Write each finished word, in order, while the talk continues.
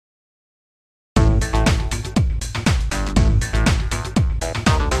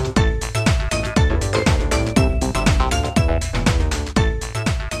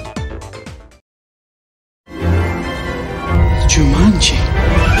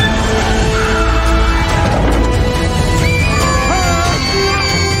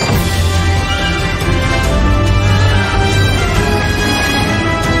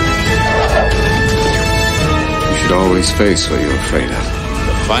his face were you afraid of?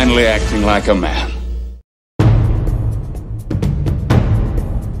 But finally acting like a man.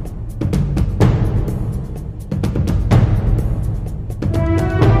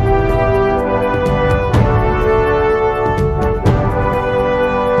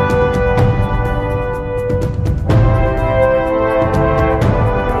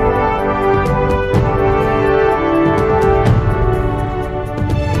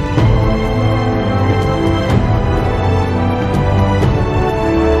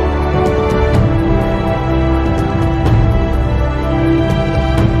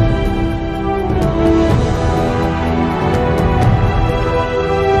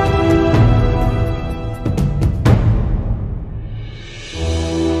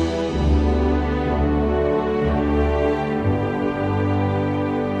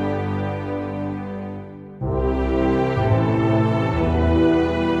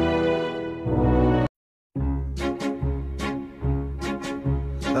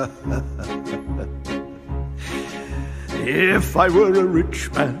 If I were a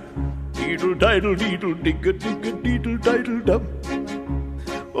rich man, deedle-diddle-deedle-digga-digga-deedle-diddle-dum,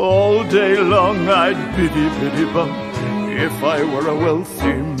 all day long I'd biddy-biddy-bum. If I were a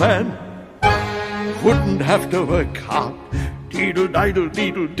wealthy man, wouldn't have to work hard,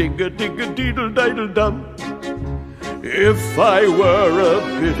 deedle-diddle-deedle-digga-digga-deedle-diddle-dum. If I were a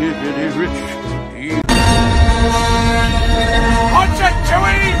bitty-bitty rich, Watch it,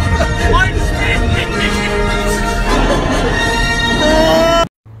 Chewie! Light speed!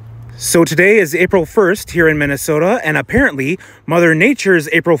 So today is April 1st here in Minnesota, and apparently Mother Nature's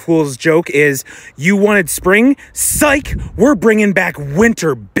April Fool's joke is, you wanted spring? Psych! We're bringing back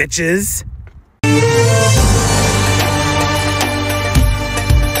winter, bitches!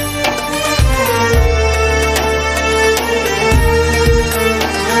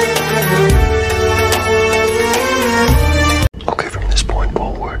 Okay, from this point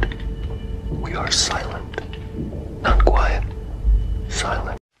forward, we are silent. Not quiet.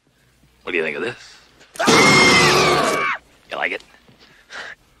 Silent. What do you think of this? You like it?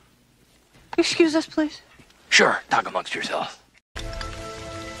 Excuse us, please. Sure, talk amongst yourselves.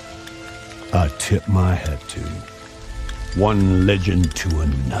 I tip my hat to one legend to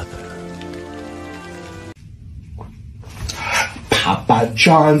another. Papa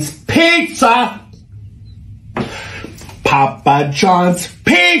John's Pizza! Papa John's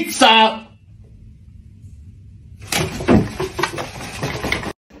Pizza!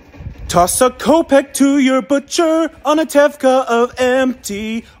 Toss a kopeck to your butcher on a tevka of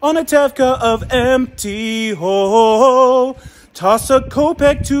empty, on a tevka of empty, ho, ho, ho. Toss a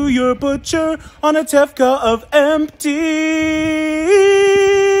kopeck to your butcher on a tevka of empty.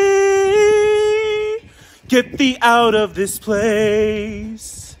 Get thee out of this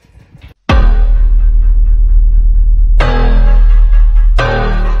place.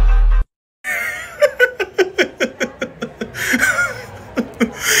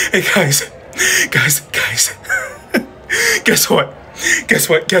 Hey guys, guess what?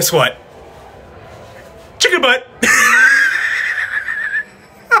 Chicken butt!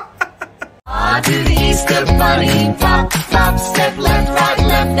 To the Easter bunny, pop, pop, step left, right,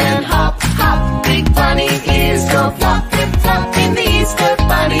 left, and hop, hop. Big bunny ears go flop and flop in the Easter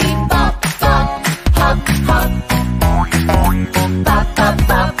bunny, pop, pop, hop, hop, pop, pop,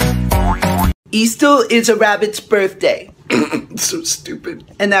 pop. Easter is a rabbit's birthday. So stupid.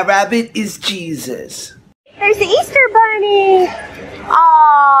 And that rabbit is Jesus. There's the Easter bunny.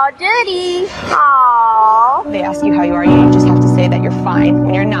 Aw, Duty. Aw. They ask you how you are, you just have to say that you're fine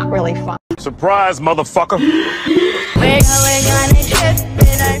when you're not really fine. Surprise, motherfucker!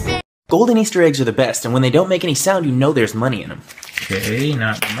 Golden Easter eggs are the best, and when they don't make any sound, you know there's money in them. Okay,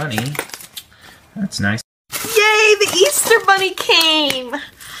 not money. That's nice. Yay, the Easter bunny came!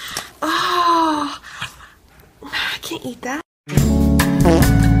 Oh, I can't eat that.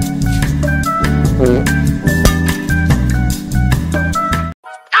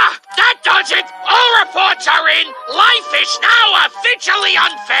 That does it! All reports are in! Life is now officially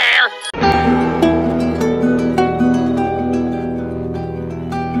unfair!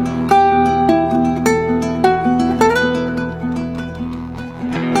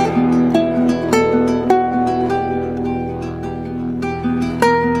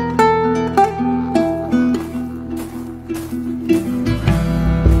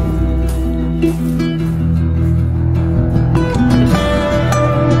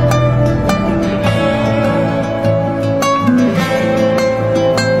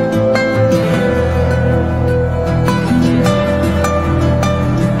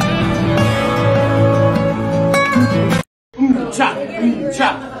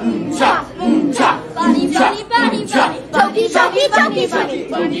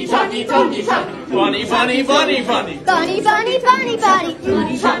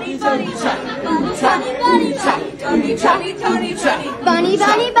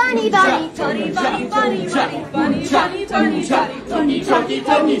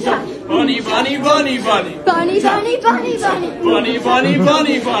 Bunny, bunny, bunny, bunny, bunny. Bunny, bunny, bunny, bunny. Bunny, bunny,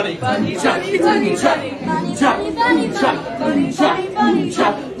 bunny, bunny. Bunny, bunny, bunny, bunny. Bunny, bunny, bunny, bunny.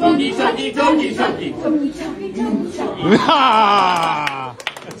 Bunny, bunny, bunny, bunny. Bunny, bunny, bunny, bunny.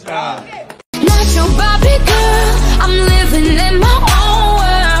 Not your Barbie girl. I'm living in my own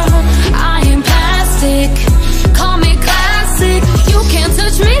world. I am plastic. Call me classic. You can't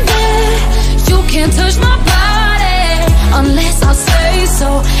touch me there. You can't touch my body unless I say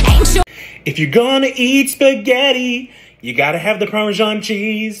so. Ain't sure. If you're gonna eat spaghetti, you gotta have the Parmesan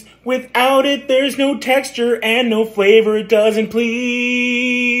cheese. Without it, there's no texture and no flavor it doesn't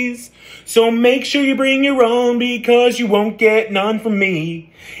please. So make sure you bring your own because you won't get none from me.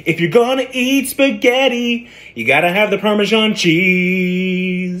 If you're gonna eat spaghetti, you gotta have the Parmesan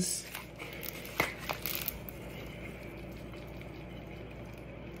cheese.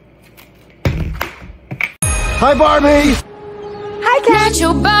 Hi, Barbie! Hi, Ken. Not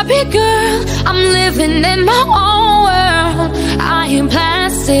your Barbie girl. I'm living in my own world. I am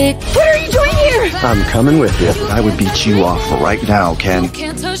plastic. What are you doing here? I'm coming with you. I would beat you off right now, Ken. You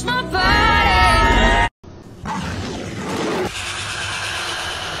can't touch my body.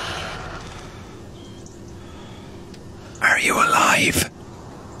 Are you alive?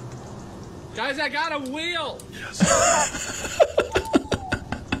 Guys, I got a wheel.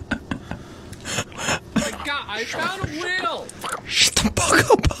 I found a wheel. Shut the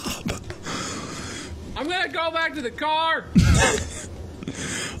fuck up, Bob. I'm gonna go back to the car.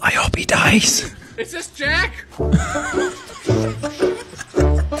 I hope he dies. Is this Jack?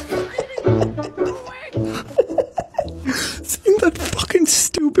 Seeing that fucking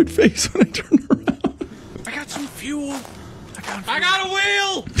stupid face when I turn around. I got some fuel. I got a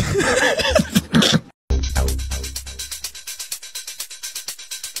wheel.